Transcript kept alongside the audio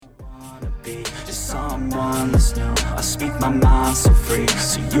someone that's new. I speak my mind so free,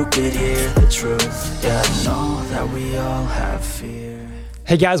 so you could hear the truth. Yeah, I know that we all have fear.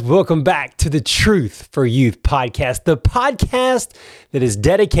 Hey guys, welcome back to the Truth for Youth podcast, the podcast that is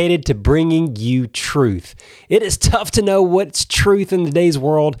dedicated to bringing you truth. It is tough to know what's truth in today's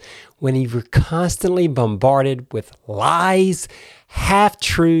world when you're constantly bombarded with lies,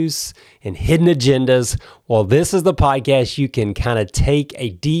 half-truths, and hidden agendas. Well, this is the podcast you can kind of take a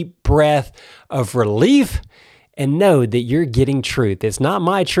deep breath of relief and know that you're getting truth. It's not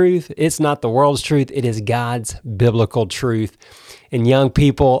my truth. It's not the world's truth. It is God's biblical truth. And young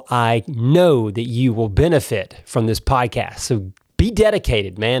people, I know that you will benefit from this podcast. So be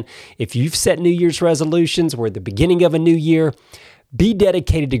dedicated, man. If you've set New Year's resolutions, we're at the beginning of a new year, be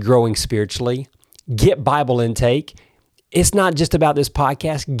dedicated to growing spiritually. Get Bible intake. It's not just about this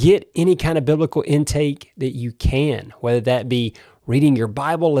podcast. Get any kind of biblical intake that you can, whether that be reading your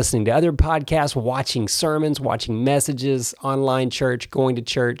Bible, listening to other podcasts, watching sermons, watching messages, online church, going to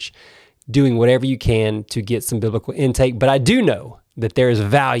church, doing whatever you can to get some biblical intake. But I do know that there is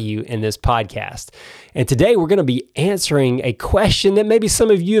value in this podcast. And today we're going to be answering a question that maybe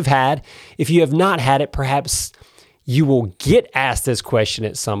some of you have had. If you have not had it, perhaps you will get asked this question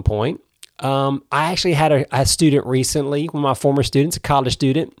at some point. I actually had a student recently, one of my former students, a college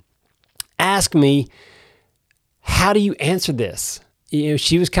student, ask me, how do you answer this? You know,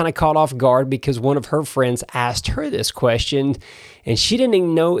 she was kind of caught off guard because one of her friends asked her this question and she didn't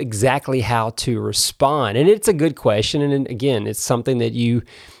even know exactly how to respond. And it's a good question. And again, it's something that you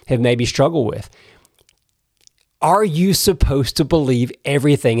have maybe struggled with. Are you supposed to believe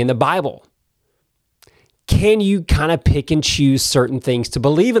everything in the Bible? Can you kind of pick and choose certain things to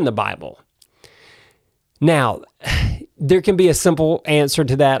believe in the Bible? Now, there can be a simple answer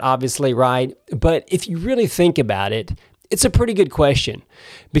to that, obviously, right? But if you really think about it, it's a pretty good question,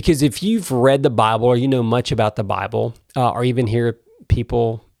 because if you've read the Bible or you know much about the Bible, or even hear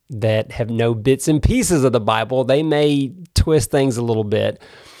people that have no bits and pieces of the Bible, they may twist things a little bit.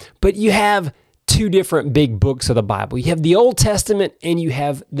 But you have two different big books of the Bible. You have the Old Testament and you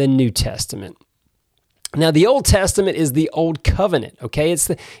have the New Testament. Now, the Old Testament is the Old Covenant, okay?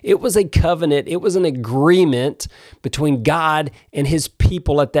 It was a covenant. It was an agreement between God and his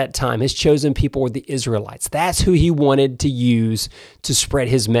people at that time. His chosen people were the Israelites. That's who he wanted to use to spread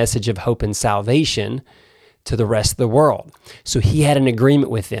his message of hope and salvation to the rest of the world. So he had an agreement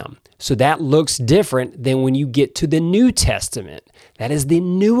with them. So that looks different than when you get to the New Testament. That is the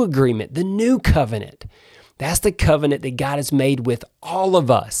new agreement, the new covenant. That's the covenant that God has made with all of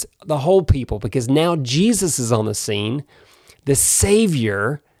us, the whole people, because now Jesus is on the scene, the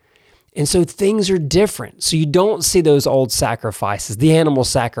Savior, and so things are different. So you don't see those old sacrifices, the animal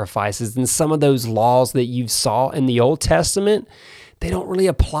sacrifices, and some of those laws that you saw in the Old Testament, they don't really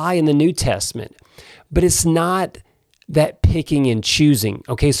apply in the New Testament. But it's not that picking and choosing.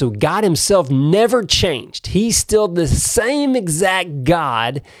 Okay, so God himself never changed. He's still the same exact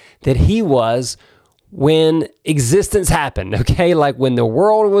God that he was when existence happened, okay? Like when the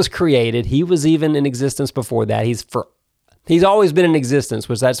world was created, he was even in existence before that. He's always been in existence,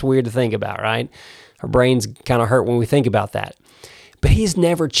 which that's weird to think about, right? Our brains kind of hurt when we think about that. But he's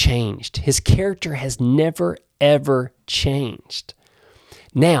never changed. His character has never, ever changed.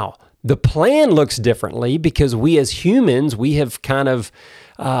 Now, the plan looks differently because we as humans, we have kind of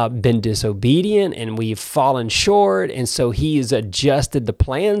been disobedient and we've fallen short. And so he has adjusted the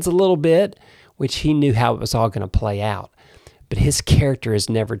plans a little bit, which he knew how it was all going to play out. But his character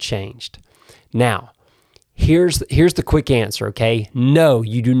has never changed. Now, here's the quick answer, okay? No,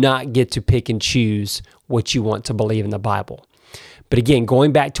 you do not get to pick and choose what you want to believe in the Bible. But again,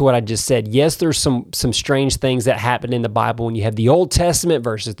 going back to what I just said, yes, there's some strange things that happen in the Bible when you have the Old Testament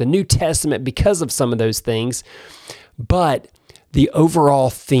versus the New Testament because of some of those things. But the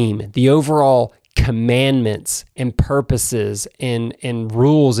overall theme, the overall commandments and purposes and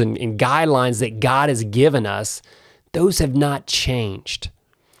rules and guidelines that God has given us, those have not changed.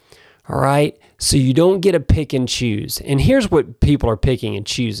 All right? So you don't get to pick and choose. And here's what people are picking and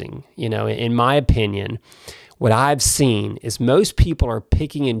choosing. You know, in my opinion, what I've seen is most people are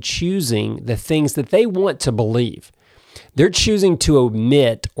picking and choosing the things that they want to believe. They're choosing to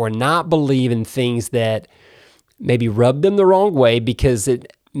omit or not believe in things that maybe rub them the wrong way because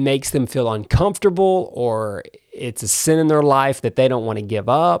it makes them feel uncomfortable or it's a sin in their life that they don't want to give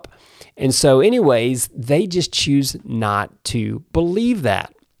up. And so anyways, they just choose not to believe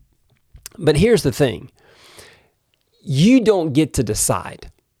that. But here's the thing. You don't get to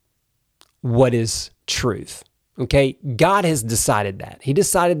decide what is truth, okay? God has decided that. He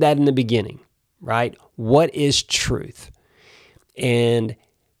decided that in the beginning, right? What is truth? And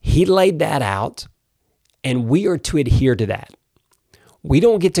he laid that out And we are to adhere to that. We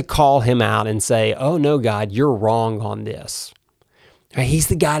don't get to call him out and say, oh no, God, you're wrong on this. He's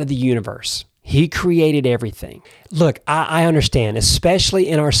the God of the universe. He created everything. Look, I understand, especially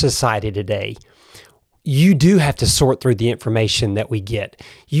in our society today, you do have to sort through the information that we get.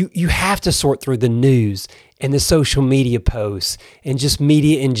 You have to sort through the news and the social media posts and just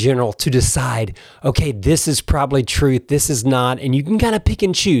media in general to decide, okay, this is probably truth, this is not, and you can kind of pick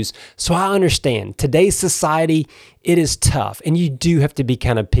and choose. So I understand. Today's society, it is tough, and you do have to be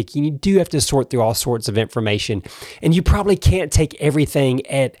kind of picky. You do have to sort through all sorts of information, and you probably can't take everything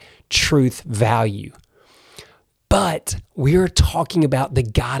at truth value. But we are talking about the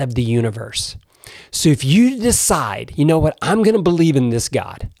God of the universe. So if you decide, you know what, I'm going to believe in this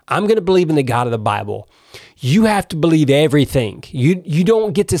God. I'm going to believe in the God of the Bible. You have to believe everything. You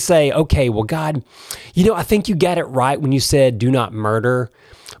don't get to say, okay, well, God, I think you got it right when you said do not murder.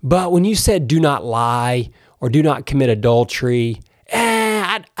 But when you said do not lie or do not commit adultery,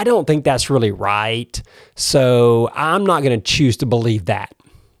 I don't think that's really right. So I'm not going to choose to believe that.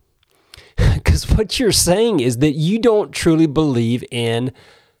 Because what you're saying is that you don't truly believe in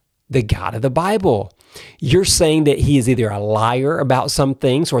the God of the Bible. You're saying that he is either a liar about some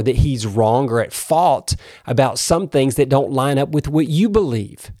things or that he's wrong or at fault about some things that don't line up with what you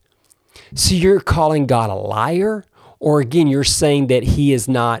believe. So you're calling God a liar, or again, you're saying that he is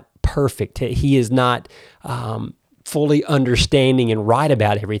not perfect. He is not fully understanding and right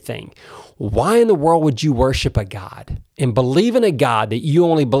about everything. Why in the world would you worship a God and believe in a God that you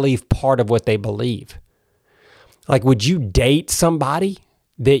only believe part of what they believe? Like, would you date somebody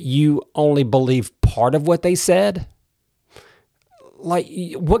that you only believe part of what they said? Like,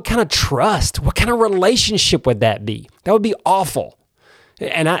 what kind of trust, what kind of relationship would that be? That would be awful.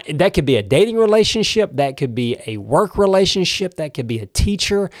 And that could be a dating relationship. That could be a work relationship. That could be a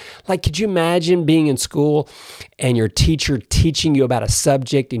teacher. Like, could you imagine being in school and your teacher teaching you about a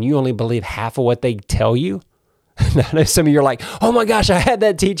subject and you only believe half of what they tell you? I know some of you are like, oh my gosh, I had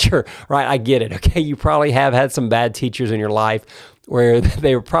that teacher. Right, I get it. Okay, you probably have had some bad teachers in your life where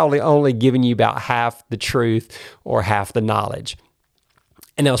they were probably only giving you about half the truth or half the knowledge.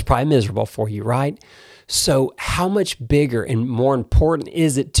 And that was probably miserable for you, right? So how much bigger and more important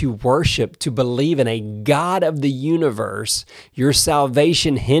is it to worship, to believe in a God of the universe, your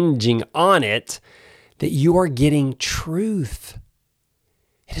salvation hinging on it, that you are getting truth?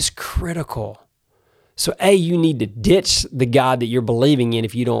 It is critical. So A, you need to ditch the God that you're believing in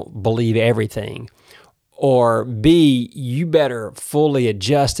if you don't believe everything. Or B, you better fully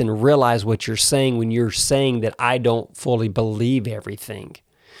adjust and realize what you're saying when you're saying that I don't fully believe everything.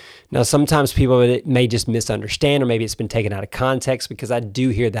 Now, sometimes people may just misunderstand, or maybe it's been taken out of context, because I do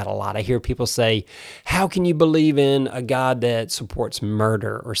hear that a lot. I hear people say, how can you believe in a God that supports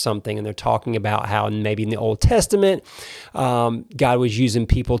murder or something? And they're talking about how maybe in the Old Testament, God was using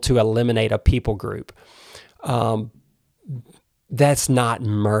people to eliminate a people group. That's not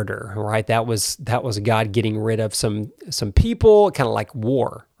murder, right? That was God getting rid of some people, kind of like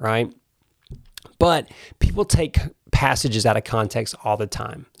war, right? But people take passages out of context all the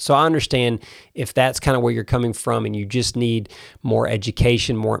time. So I understand if that's kind of where you're coming from and you just need more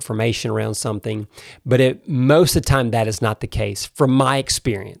education, more information around something. But most of the time, that is not the case from my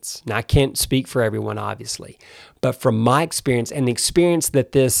experience. Now, I can't speak for everyone, obviously. But from my experience and the experience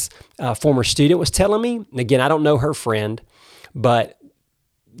that this former student was telling me, and again, I don't know her friend, but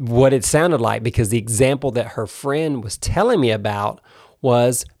what it sounded like, because the example that her friend was telling me about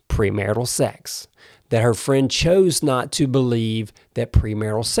was premarital sex, that her friend chose not to believe that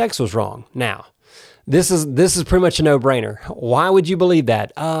premarital sex was wrong. Now, this is pretty much a no-brainer. Why would you believe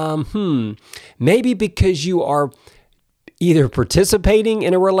that? Maybe because you are either participating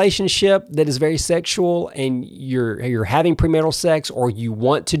in a relationship that is very sexual and you're having premarital sex, or you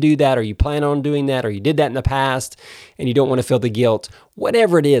want to do that, or you plan on doing that, or you did that in the past and you don't want to feel the guilt.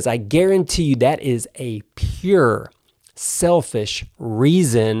 Whatever it is, I guarantee you that is a pure, selfish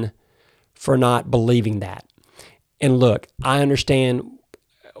reason for not believing that. And look, I understand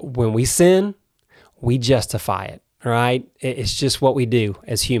when we sin, we justify it, right? It's just what we do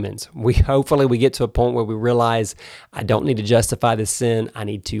as humans. Hopefully we get to a point where we realize I don't need to justify this sin. I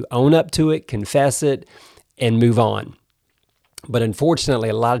need to own up to it, confess it, and move on. But unfortunately,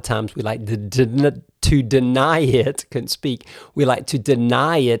 a lot of times we like to deny it, couldn't speak. We like to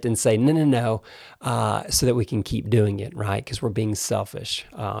deny it and say, no, so that we can keep doing it, right? Because we're being selfish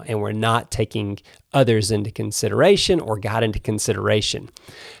and we're not taking others into consideration or God into consideration.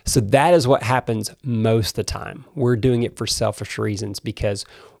 So that is what happens most of the time. We're doing it for selfish reasons because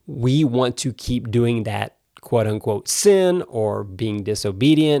we want to keep doing that quote unquote sin or being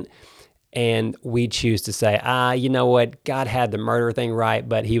disobedient. and we choose to say, you know what, God had the murder thing right,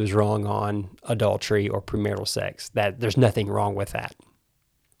 but he was wrong on adultery or premarital sex. That there's nothing wrong with that.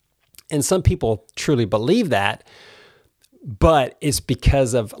 And some people truly believe that, but it's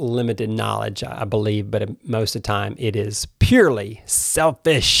because of limited knowledge, I believe, but most of the time it is purely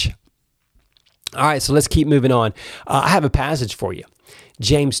selfish. All right, so let's keep moving on. I have a passage for you,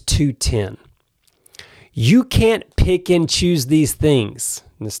 James 2:10. You can't pick and choose these things.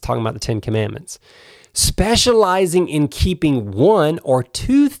 And this is talking about the 10 Commandments. Specializing in keeping one or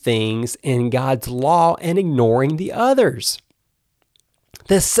two things in God's law and ignoring the others.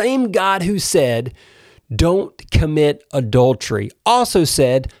 The same God who said, don't commit adultery, also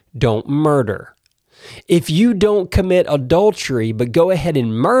said, don't murder. If you don't commit adultery, but go ahead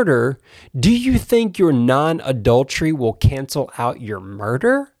and murder, do you think your non-adultery will cancel out your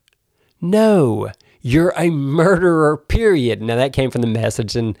murder? No, you're a murderer, period. Now that came from the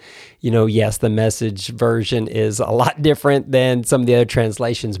Message, and yes, the Message version is a lot different than some of the other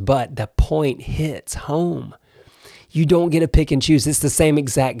translations, but the point hits home. You don't get to pick and choose. It's the same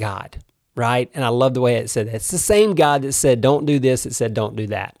exact God, right? And I love the way it said that. It's the same God that said, don't do this, it said, don't do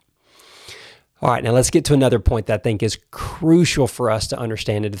that. All right, now let's get to another point that I think is crucial for us to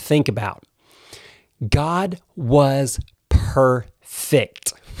understand and to think about. God was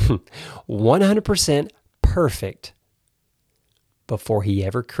perfect, 100% perfect before he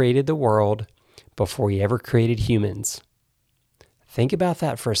ever created the world, before he ever created humans. Think about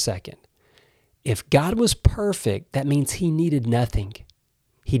that for a second. If God was perfect, that means he needed nothing.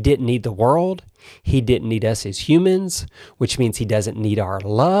 He didn't need the world. He didn't need us as humans, which means he doesn't need our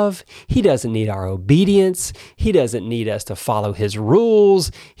love. He doesn't need our obedience. He doesn't need us to follow his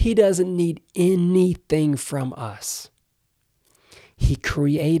rules. He doesn't need anything from us. He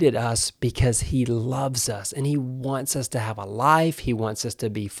created us because he loves us and he wants us to have a life. He wants us to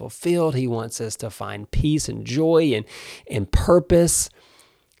be fulfilled. He wants us to find peace and joy and purpose.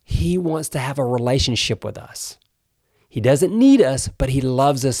 He wants to have a relationship with us. He doesn't need us, but he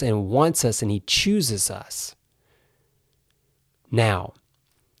loves us and wants us, and he chooses us. Now,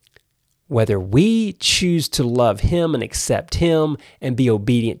 whether we choose to love him and accept him and be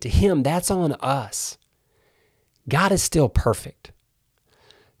obedient to him, that's on us. God is still perfect.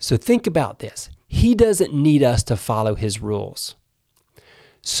 So think about this. He doesn't need us to follow his rules.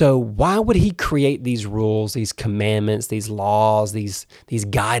 So why would he create these rules, these commandments, these laws, these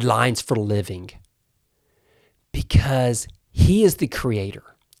guidelines for living? Because he is the creator.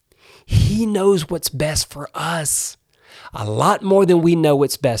 He knows what's best for us a lot more than we know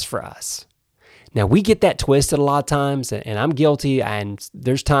what's best for us. Now, we get that twisted a lot of times, and I'm guilty, and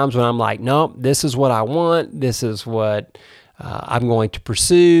there's times when I'm like, nope, this is what I want. This is what I'm going to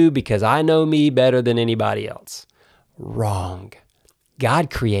pursue because I know me better than anybody else. Wrong. God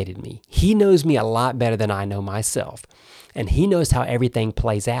created me. He knows me a lot better than I know myself, and he knows how everything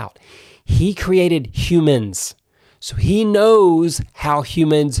plays out. He created humans. So he knows how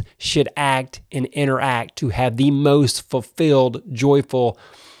humans should act and interact to have the most fulfilled, joyful,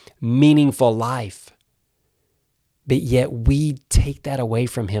 meaningful life. But yet we take that away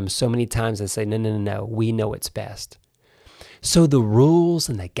from him so many times and say, no, we know what's best. So the rules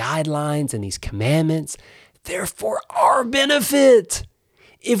and the guidelines and these commandments, they're for our benefit.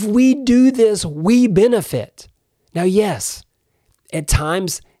 If we do this, we benefit. Now, yes, at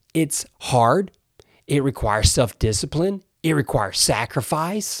times it's hard. It requires self-discipline. It requires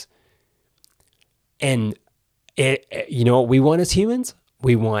sacrifice. And you know what we want as humans?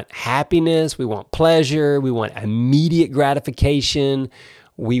 We want happiness. We want pleasure. We want immediate gratification.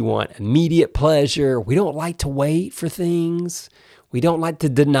 We want immediate pleasure. We don't like to wait for things. We don't like to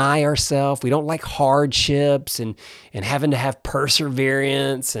deny ourselves. We don't like hardships and having to have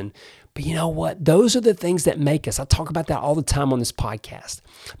perseverance. But you know what? Those are the things that make us. I talk about that all the time on this podcast.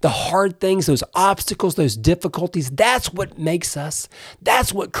 The hard things, those obstacles, those difficulties, that's what makes us.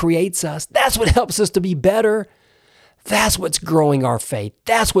 That's what creates us. That's what helps us to be better. That's what's growing our faith.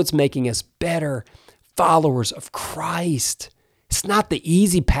 That's what's making us better followers of Christ. It's not the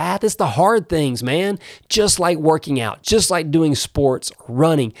easy path. It's the hard things, man. Just like working out, just like doing sports,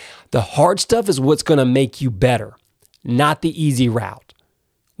 running. The hard stuff is what's going to make you better, not the easy route.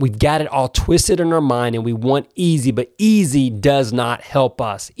 We've got it all twisted in our mind and we want easy, but easy does not help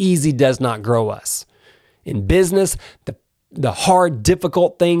us. Easy does not grow us. In business, the hard,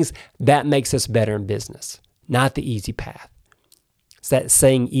 difficult things, that makes us better in business, not the easy path. It's that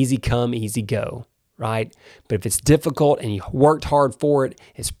saying, easy come, easy go. Right? But if it's difficult and you worked hard for it,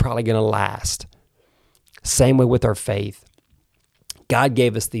 it's probably going to last. Same way with our faith. God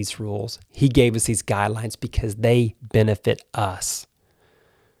gave us these rules. He gave us these guidelines because they benefit us.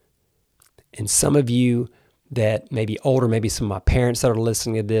 And some of you that may be older, maybe some of my parents that are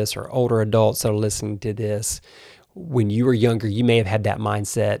listening to this, or older adults that are listening to this, when you were younger, you may have had that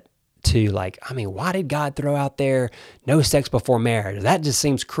mindset too, like, I mean, why did God throw out there no sex before marriage? That just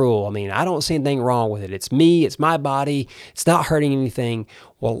seems cruel. I mean, I don't see anything wrong with it. It's me, it's my body, it's not hurting anything.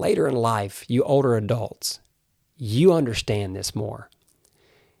 Well, later in life, you older adults, you understand this more.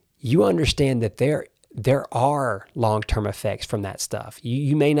 You understand that there are long-term effects from that stuff.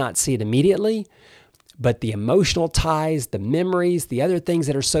 You may not see it immediately, but the emotional ties, the memories, the other things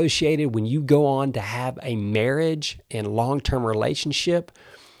that are associated when you go on to have a marriage and long-term relationship,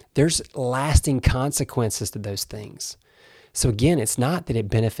 there's lasting consequences to those things. So again, it's not that it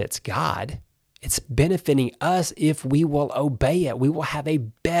benefits God. It's benefiting us if we will obey it. We will have a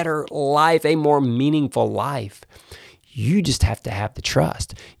better life, a more meaningful life. You just have to have the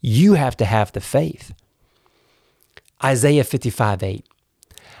trust. You have to have the faith. Isaiah 55:8.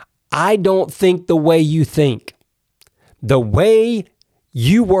 I don't think the way you think. The way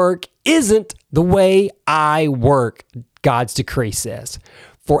you work isn't the way I work, God's decree says.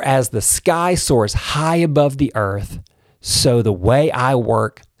 For as the sky soars high above the earth, so the way I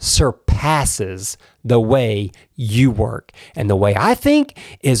work surpasses the way you work. And the way I think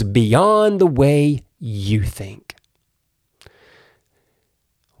is beyond the way you think.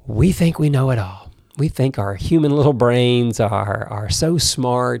 We think we know it all. We think our human little brains are so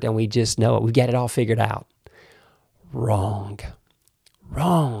smart and we just know it. We've got it all figured out. Wrong.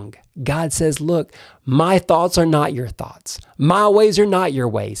 God says, look, my thoughts are not your thoughts. My ways are not your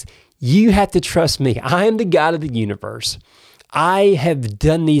ways. You have to trust me. I am the God of the universe. I have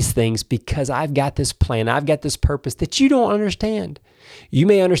done these things because I've got this plan. I've got this purpose that you don't understand. You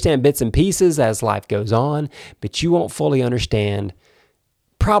may understand bits and pieces as life goes on, but you won't fully understand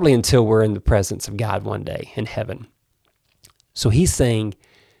probably until we're in the presence of God one day in heaven. So he's saying,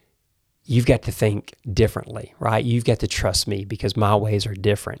 you've got to think differently, right? You've got to trust me because my ways are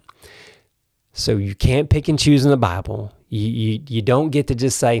different. So you can't pick and choose in the Bible. You don't get to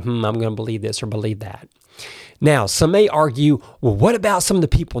just say, I'm going to believe this or believe that. Now, some may argue, well, what about some of the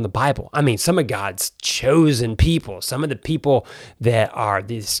people in the Bible? I mean, some of God's chosen people, some of the people that are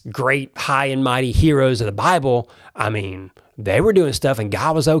these great, high and mighty heroes of the Bible, I mean, they were doing stuff and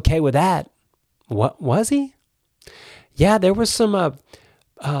God was okay with that. What was he? Yeah, there was some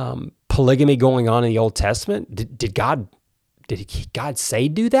polygamy going on in the Old Testament. Did God say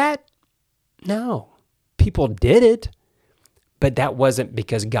do that? No. People did it, but that wasn't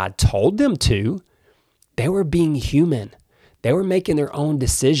because God told them to. They were being human. They were making their own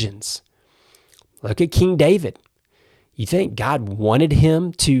decisions. Look at King David. You think God wanted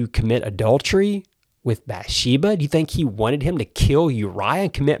him to commit adultery with Bathsheba? Do you think he wanted him to kill Uriah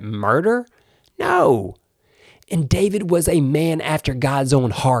and commit murder? No. And David was a man after God's own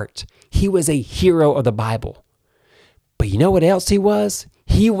heart. He was a hero of the Bible. But you know what else he was?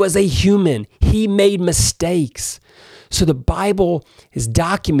 He was a human. He made mistakes. So the Bible is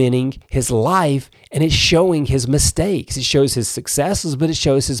documenting his life and it's showing his mistakes. It shows his successes, but it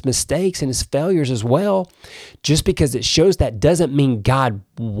shows his mistakes and his failures as well. Just because it shows that doesn't mean God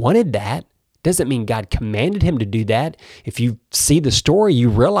wanted that. Doesn't mean God commanded him to do that. If you see the story, you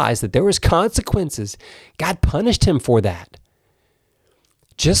realize that there was consequences. God punished him for that.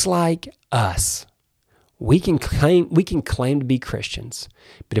 Just like us, we can claim to be Christians,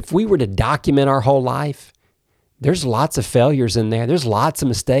 but if we were to document our whole life, there's lots of failures in there. There's lots of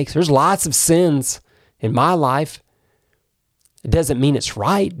mistakes. There's lots of sins in my life. It doesn't mean it's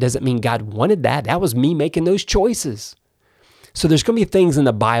right. It doesn't mean God wanted that. That was me making those choices. So there's going to be things in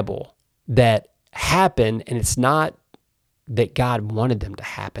the Bible that happen, and it's not that God wanted them to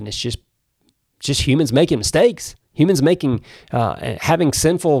happen. It's just humans making mistakes. Humans having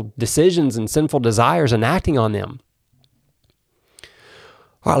sinful decisions and sinful desires and acting on them.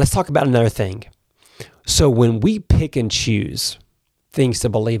 All right, let's talk about another thing. So when we pick and choose things to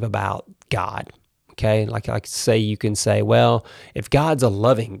believe about God, okay, like say you can say, well, if God's a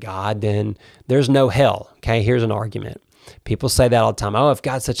loving God, then there's no hell. Okay, here's an argument. People say that all the time. Oh, if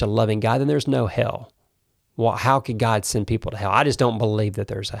God's such a loving God, then there's no hell. Well, how could God send people to hell? I just don't believe that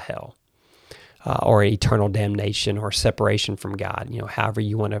there's a hell or eternal damnation or separation from God. Whatever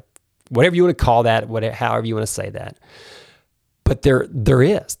you want to call that, however you want to say that. But there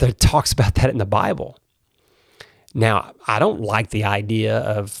talks about that in the Bible. Now, I don't like the idea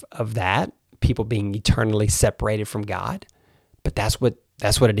of that, people being eternally separated from God, but that's what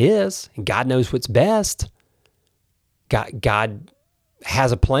it is, and God knows what's best. God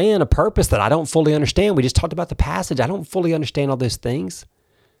has a plan, a purpose that I don't fully understand. We just talked about the passage. I don't fully understand all those things.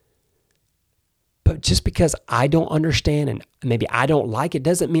 But just because I don't understand and maybe I don't like it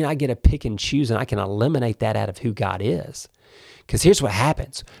doesn't mean I get to pick and choose and I can eliminate that out of who God is. Because here's what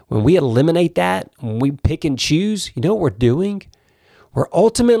happens. When we eliminate that, when we pick and choose, you know what we're doing? We're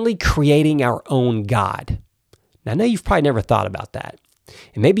ultimately creating our own God. Now, I know you've probably never thought about that.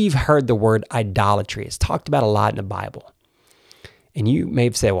 And maybe you've heard the word idolatry. It's talked about a lot in the Bible. And you may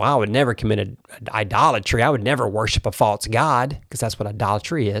have said, well, I would never commit idolatry. I would never worship a false God, because that's what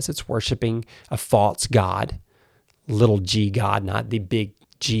idolatry is. It's worshiping a false God, little g God, not the big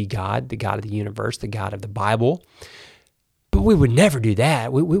G God, the God of the universe, the God of the Bible. But we would never do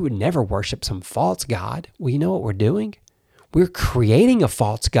that. We would never worship some false God. Well, you know what we're doing? We're creating a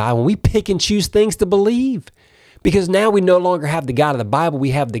false God when we pick and choose things to believe. Because now we no longer have the God of the Bible.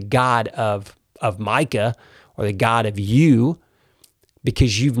 We have the God of Micah, or the God of you,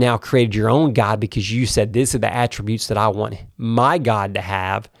 because you've now created your own God, because you said, these are the attributes that I want my God to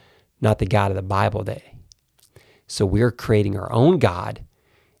have, not the God of the Bible. So we're creating our own God.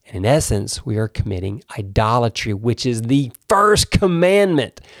 And in essence, we are committing idolatry, which is the first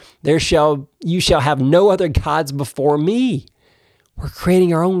commandment. You shall have no other gods before me. We're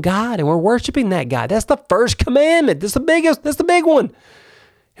creating our own God and we're worshiping that God. That's the first commandment. That's the big one.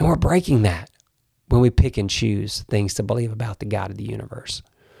 And we're breaking that when we pick and choose things to believe about the God of the universe.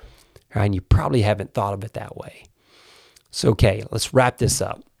 All right, and you probably haven't thought of it that way. So, okay, let's wrap this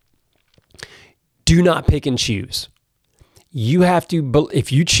up. Do not pick and choose. You have to,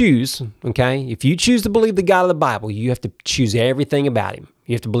 if you choose to believe the God of the Bible, you have to choose everything about him.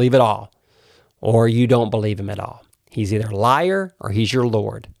 You have to believe it all, or you don't believe him at all. He's either a liar or he's your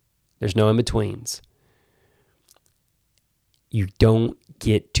Lord. There's no in-betweens. You don't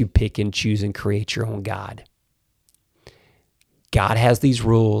get to pick and choose and create your own God. God has these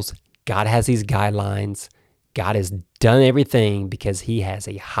rules. God has these guidelines. God has done everything because he has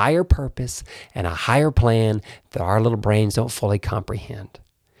a higher purpose and a higher plan that our little brains don't fully comprehend.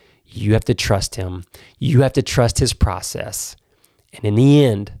 You have to trust him. You have to trust his process. And in the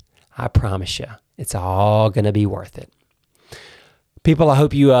end, I promise you, it's all going to be worth it. People, I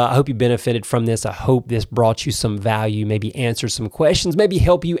hope you benefited from this. I hope this brought you some value, maybe answer some questions, maybe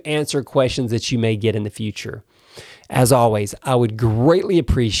help you answer questions that you may get in the future. As always, I would greatly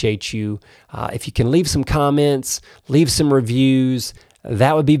appreciate you if you can leave some comments, leave some reviews.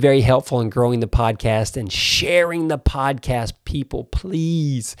 That would be very helpful in growing the podcast and sharing the podcast. People,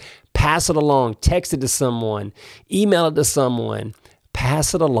 please pass it along, text it to someone, email it to someone.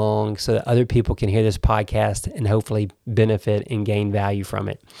 Pass it along so that other people can hear this podcast and hopefully benefit and gain value from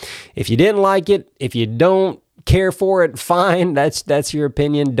it. If you didn't like it, if you don't care for it, fine. That's your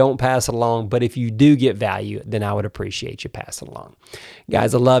opinion. Don't pass it along. But if you do get value, then I would appreciate you pass it along.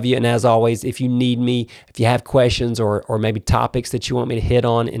 Guys, I love you. And as always, if you need me, if you have questions or maybe topics that you want me to hit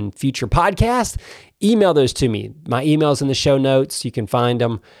on in future podcasts, email those to me. My email's in the show notes. You can find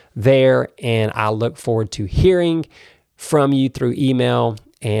them there. And I look forward to hearing from you through email,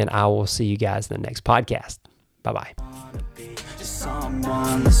 and I will see you guys in the next podcast. Bye-bye.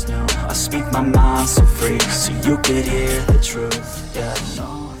 Someone that's new. I speak my mind so free, so you could hear the truth. Yeah, I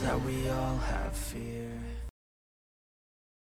know that we all have fear.